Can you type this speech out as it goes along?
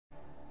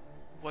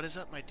What is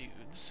up, my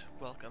dudes?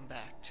 Welcome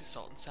back to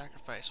Salt and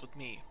Sacrifice with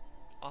me,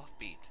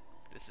 Offbeat.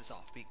 This is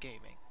Offbeat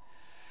Gaming.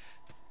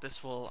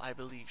 This will, I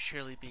believe,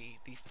 surely be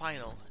the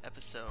final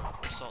episode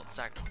for Salt and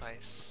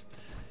Sacrifice.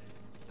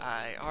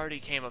 I already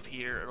came up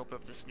here and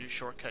opened up this new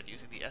shortcut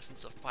using the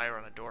Essence of Fire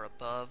on a door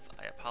above.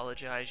 I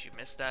apologize you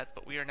missed that,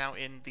 but we are now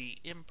in the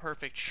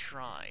Imperfect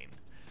Shrine,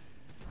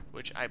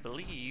 which I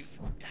believe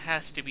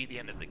has to be the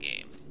end of the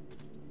game,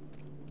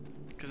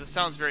 because it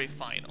sounds very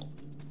final.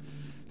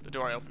 The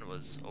door I opened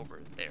was over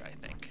there, I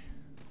think.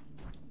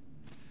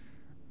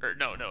 Or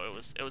no,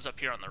 it was up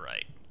here on the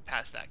right,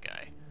 past that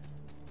guy.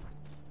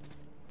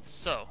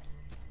 So,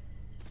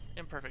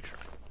 Imperfect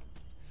Shrine.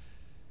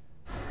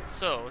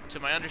 So, to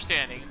my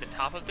understanding, the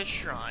top of this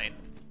shrine,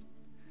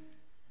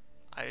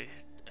 I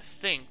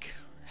think,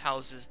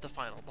 houses the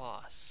final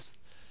boss.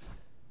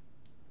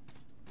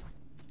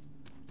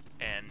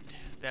 And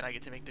then I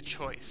get to make the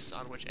choice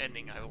on which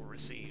ending I will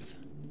receive.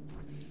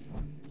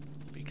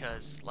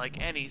 Because,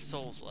 like any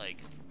Souls-like,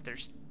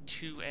 there's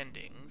two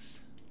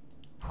endings.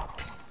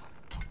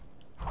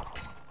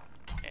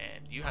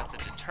 And you have to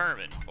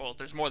determine, well,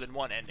 there's more than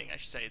one ending, I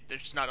should say.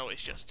 There's not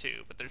always just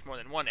two, but there's more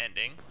than one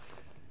ending.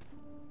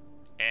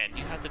 And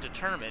you have to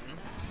determine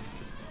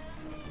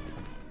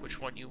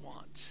which one you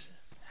want.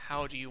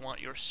 How do you want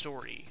your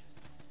story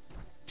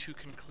to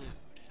conclude?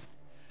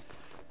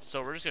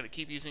 So we're just going to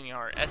keep using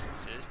our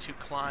essences to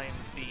climb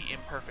the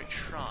Imperfect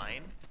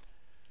Shrine.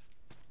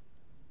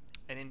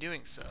 And in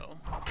doing so,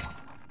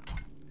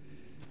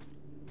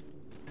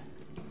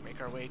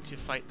 make our way to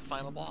fight the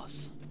final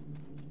boss.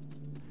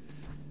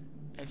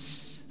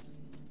 It's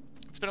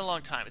been a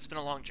long time. It's been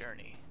a long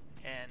journey.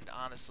 And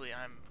honestly,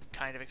 I'm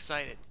kind of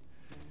excited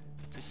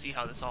to see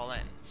how this all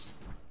ends.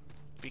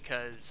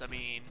 Because, I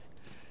mean,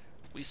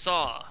 we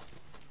saw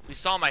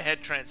my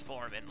head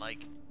transform and,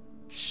 like,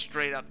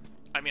 straight up,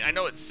 I mean, I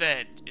know it's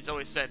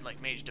always said,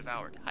 like, Mage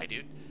Devoured. Hi,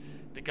 dude.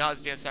 The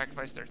gods dare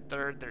sacrifice their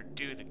third, their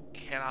due,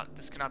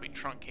 this cannot be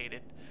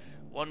truncated.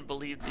 One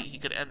believed that he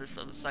could end this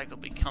cycle,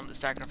 become the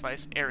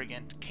sacrifice,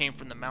 arrogant, came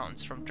from the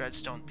mountains from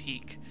Dreadstone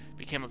Peak,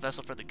 became a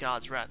vessel for the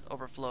gods, wrath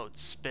overflowed,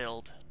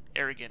 spilled,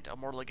 arrogant,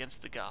 immortal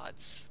against the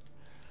gods.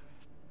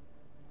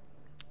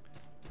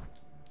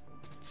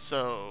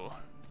 So,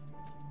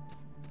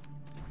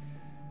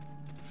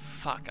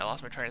 fuck, I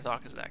lost my train of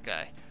thought because of that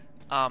guy.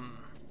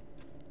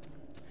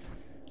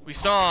 We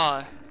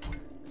saw,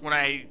 when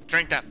I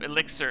drank that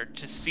elixir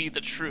to see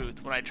the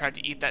truth, when I tried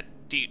to eat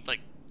that deep, like,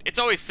 it's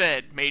always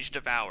said Mage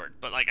Devoured,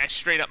 but, like, I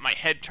straight up, my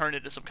head turned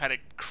into some kind of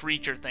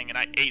creature thing, and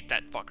I ate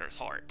that fucker's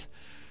heart.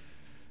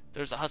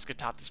 There's a husk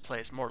atop this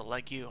place, mortal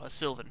like you, a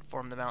sylvan,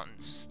 formed the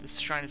mountains. This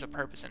shrine has a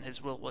purpose, and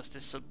his will was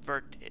to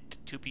subvert it,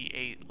 to be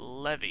a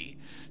levy,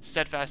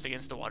 steadfast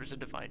against the waters of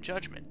divine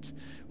judgment.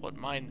 What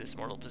mind this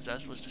mortal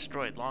possessed was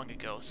destroyed long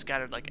ago,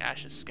 scattered like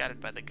ashes scattered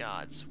by the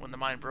gods. When the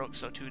mind broke,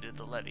 so too did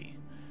the levy.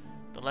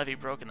 The levee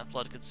broke and the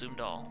flood consumed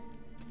all.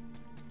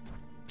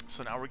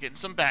 So now we're getting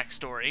some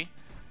backstory.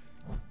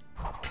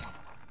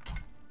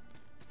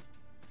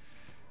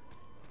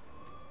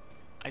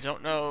 I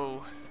don't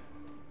know,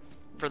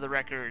 for the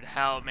record,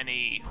 how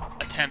many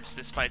attempts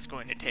this fight's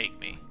going to take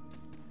me.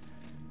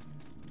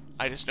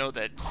 I just know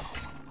that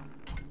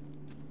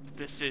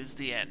this is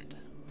the end.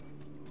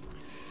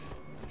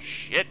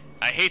 Shit,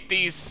 I hate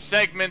these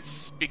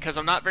segments because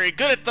I'm not very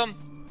good at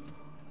them.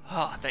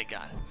 Oh, thank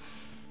God.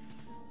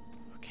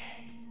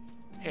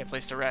 Hey, a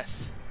place to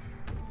rest.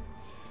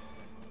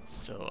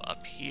 So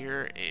up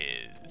here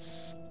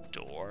is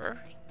door.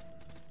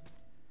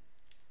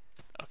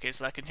 Okay,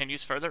 so that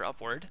continues further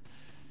upward.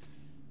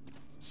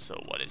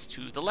 So what is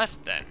to the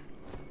left then?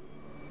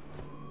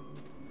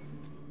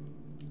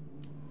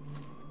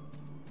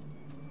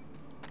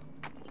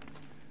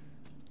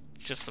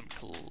 Just some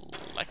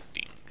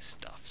collecting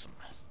stuff,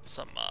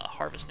 some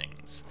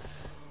harvestings.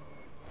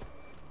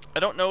 I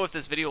don't know if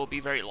this video will be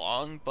very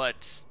long,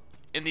 but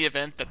in the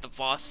event that the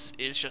boss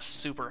is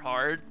just super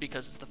hard,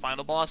 because it's the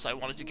final boss, I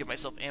wanted to give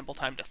myself ample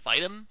time to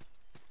fight him.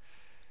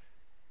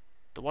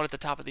 The one at the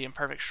top of the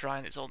Imperfect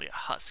Shrine is only a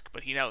husk,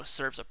 but he now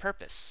serves a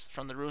purpose.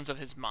 From the ruins of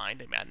his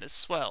mind, a madness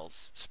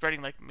swells,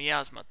 spreading like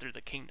miasma through the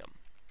kingdom.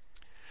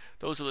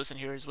 Those who listen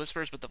hear his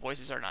whispers, but the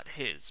voices are not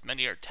his.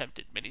 Many are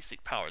tempted, many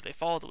seek power. They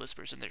follow the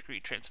whispers, and their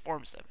greed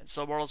transforms them. And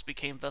so mortals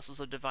became vessels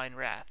of divine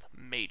wrath,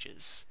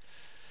 mages.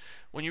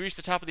 When you reach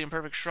the top of the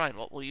Imperfect Shrine,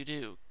 what will you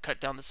do? Cut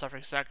down the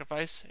suffering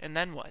sacrifice? And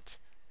then what?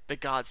 The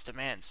gods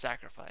demand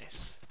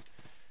sacrifice.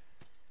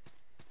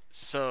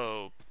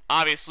 So,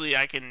 obviously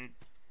I can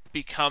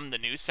become the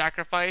new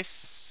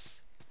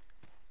sacrifice.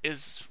 It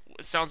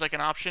sounds like an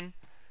option.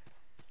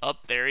 Oh,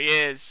 there he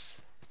is.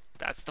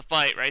 That's the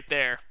fight right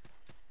there.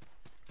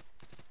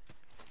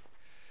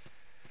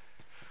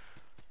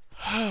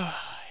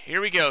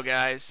 Here we go,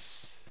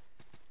 guys.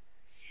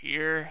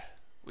 Here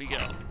we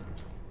go.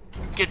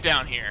 Get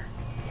down here.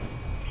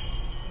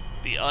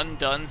 The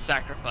undone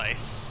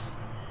sacrifice.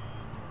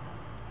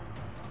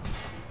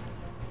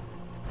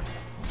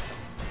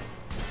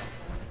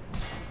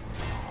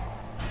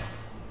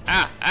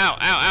 Ah! Ow!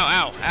 Ow! Ow!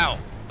 Ow! Ow!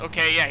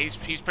 Okay, yeah, he's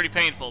pretty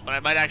painful, but I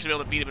might actually be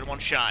able to beat him in one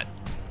shot.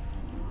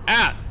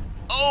 Ah!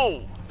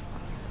 Oh!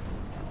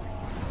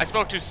 I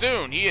spoke too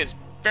soon. He is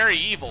very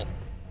evil.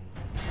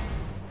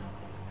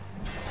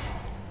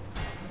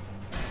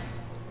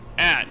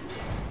 Ah.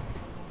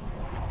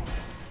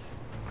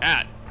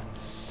 Ah.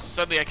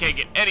 Suddenly I can't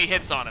get any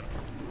hits on him.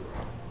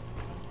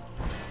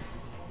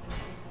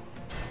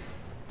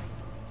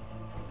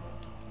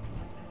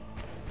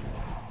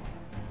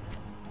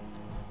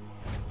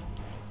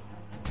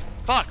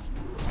 Fuck.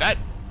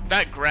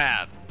 That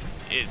grab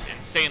is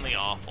insanely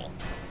awful.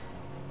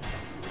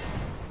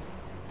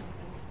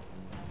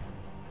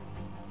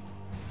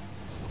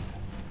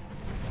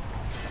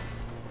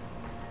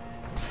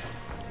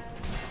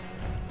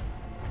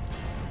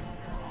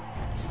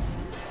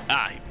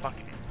 Ah, he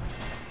fucking...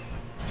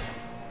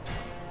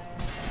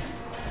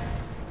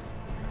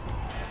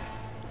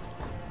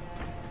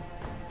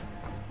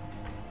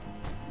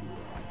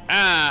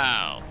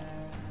 Ow!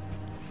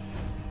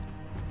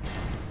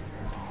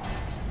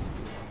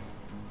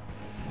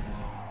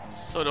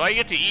 So do I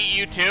get to eat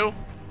you too?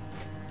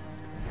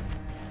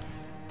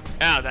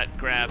 Ow, that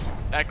grab.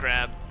 That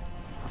grab.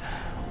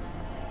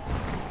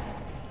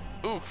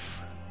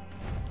 Oof.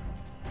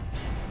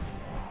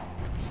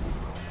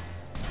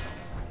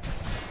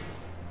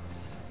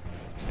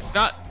 It's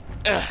not...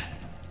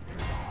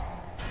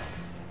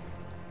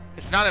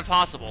 It's not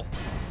impossible.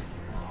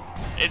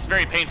 It's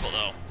very painful,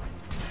 though.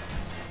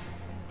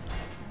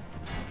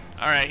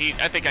 Alright,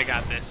 I think I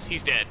got this.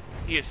 He's dead.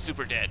 He is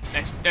super dead.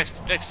 Next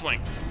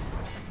swing.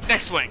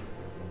 Next swing.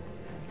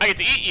 I get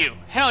to eat you.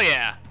 Hell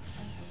yeah.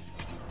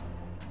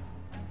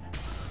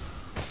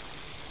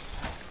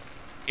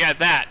 Yeah,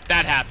 that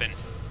happened.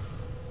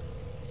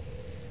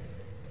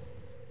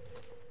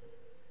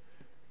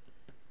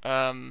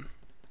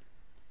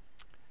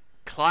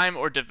 Climb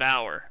or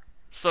devour.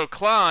 So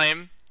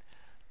climb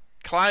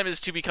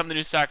is to become the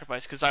new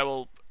sacrifice, because I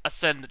will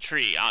ascend the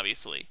tree,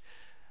 obviously.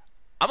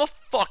 I'm gonna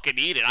fucking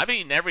eat it. I'm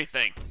eating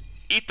everything.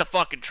 Eat the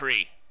fucking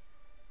tree.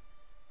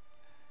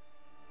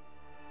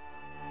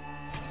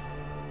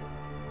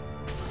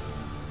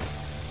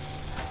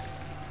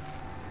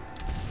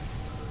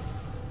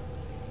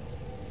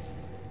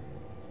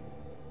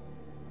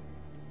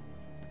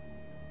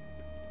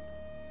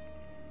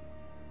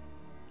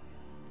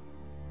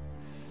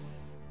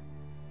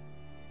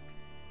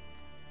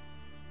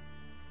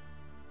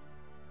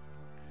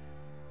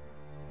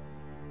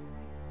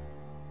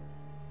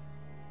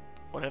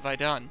 What have I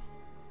done?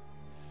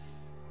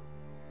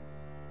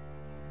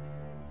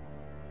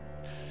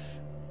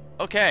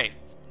 Okay.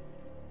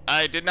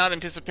 I did not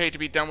anticipate to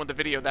be done with the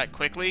video that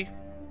quickly.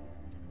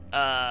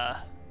 I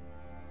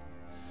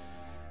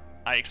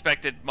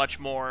expected much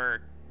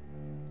more...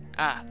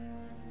 I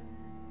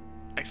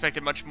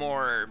expected much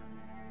more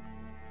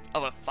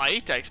of a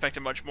fight. I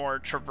expected much more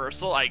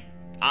traversal. I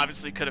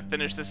obviously could have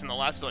finished this in the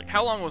last... Like,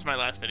 how long was my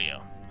last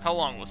video? How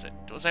long was it?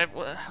 Was I...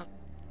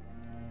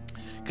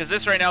 Because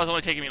this right now is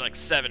only taking me like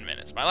 7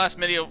 minutes. My last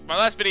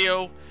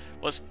video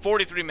was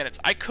 43 minutes.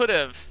 I could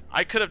have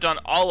done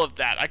all of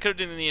that. I could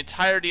have done the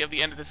entirety of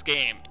the end of this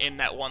game in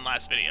that one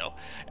last video.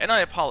 And I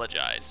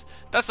apologize.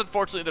 That's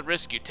unfortunately the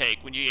risk you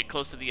take when you get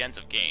close to the ends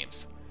of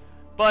games.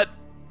 But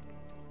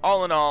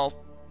all in all,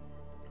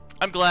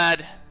 I'm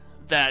glad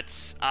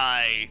that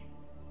I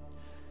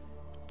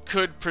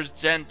could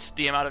present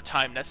the amount of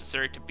time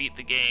necessary to beat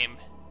the game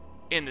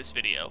in this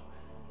video.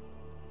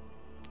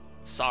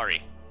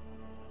 Sorry.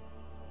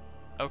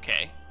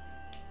 Okay.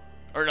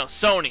 Or no,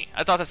 Sony.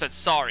 I thought that said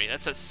sorry.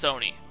 That says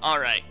Sony.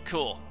 Alright,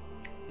 cool.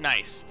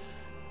 Nice.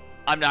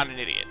 I'm not an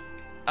idiot.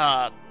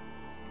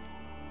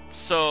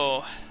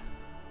 So...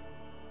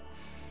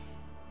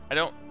 I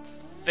don't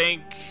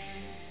think...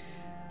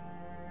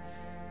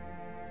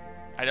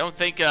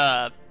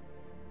 I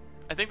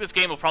think this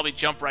game will probably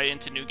jump right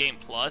into New Game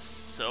Plus,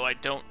 so I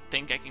don't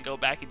think I can go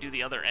back and do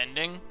the other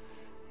ending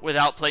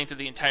without playing through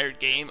the entire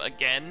game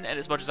again, and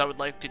as much as I would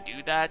like to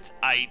do that,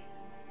 I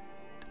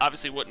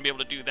obviously wouldn't be able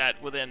to do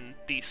that within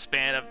the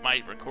span of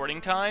my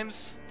recording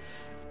times.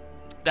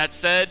 That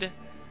said,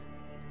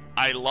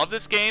 I love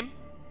this game.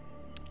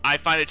 I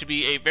find it to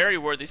be a very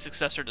worthy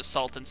successor to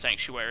Salt and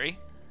Sanctuary.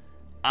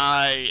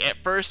 I, at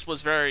first,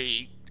 was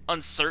very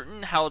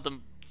uncertain how the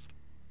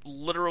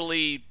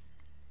literally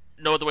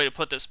no other way to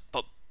put this,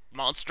 but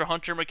Monster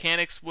Hunter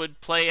mechanics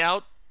would play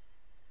out.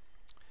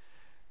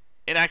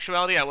 In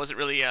actuality, I wasn't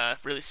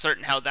really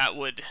certain how that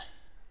would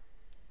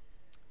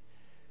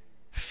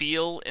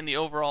feel in the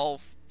overall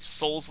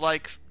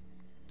Souls-like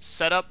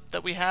setup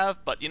that we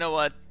have, but you know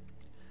what?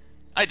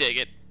 I dig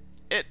it.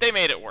 They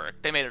made it work.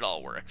 They made it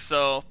all work.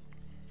 So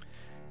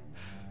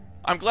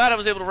I'm glad I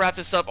was able to wrap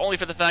this up, only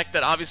for the fact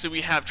that obviously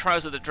we have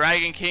Trials of the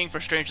Dragon King for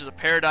Strangers of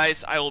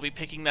Paradise. I will be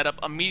picking that up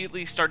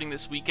immediately starting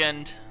this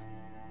weekend,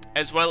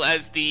 as well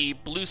as the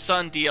Blue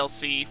Sun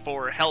DLC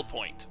for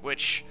Hellpoint,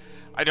 which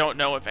I don't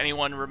know if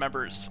anyone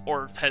remembers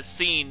or has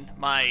seen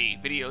my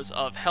videos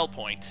of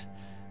Hellpoint,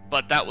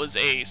 but that was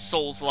a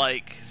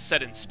Souls-like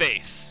set in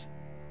space.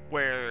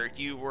 where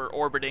you were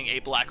orbiting a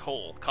black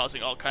hole,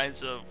 causing all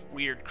kinds of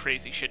weird,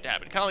 crazy shit to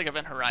happen, kind of like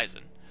Event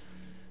Horizon.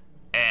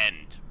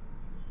 And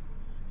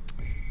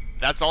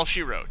that's all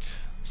she wrote.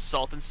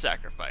 Salt and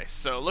Sacrifice.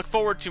 So look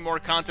forward to more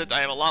content.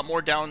 I have a lot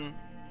more planned.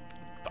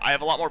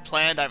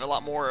 I have a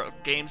lot more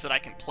games that I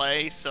can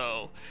play,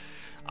 so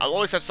I'll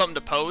always have something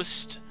to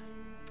post.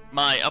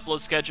 My upload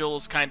schedule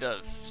is kind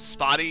of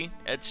spotty.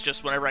 It's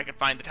just whenever I can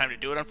find the time to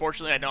do it,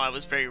 unfortunately. I know I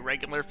was very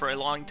regular for a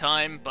long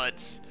time,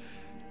 but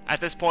at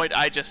this point,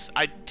 I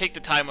take the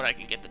time when I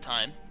can get the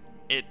time.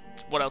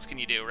 What else can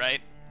you do,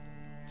 right?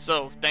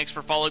 So, thanks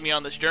for following me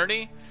on this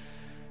journey.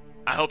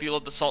 I hope you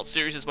love the Salt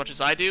series as much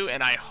as I do,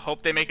 and I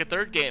hope they make a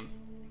third game.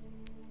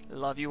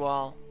 Love you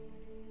all.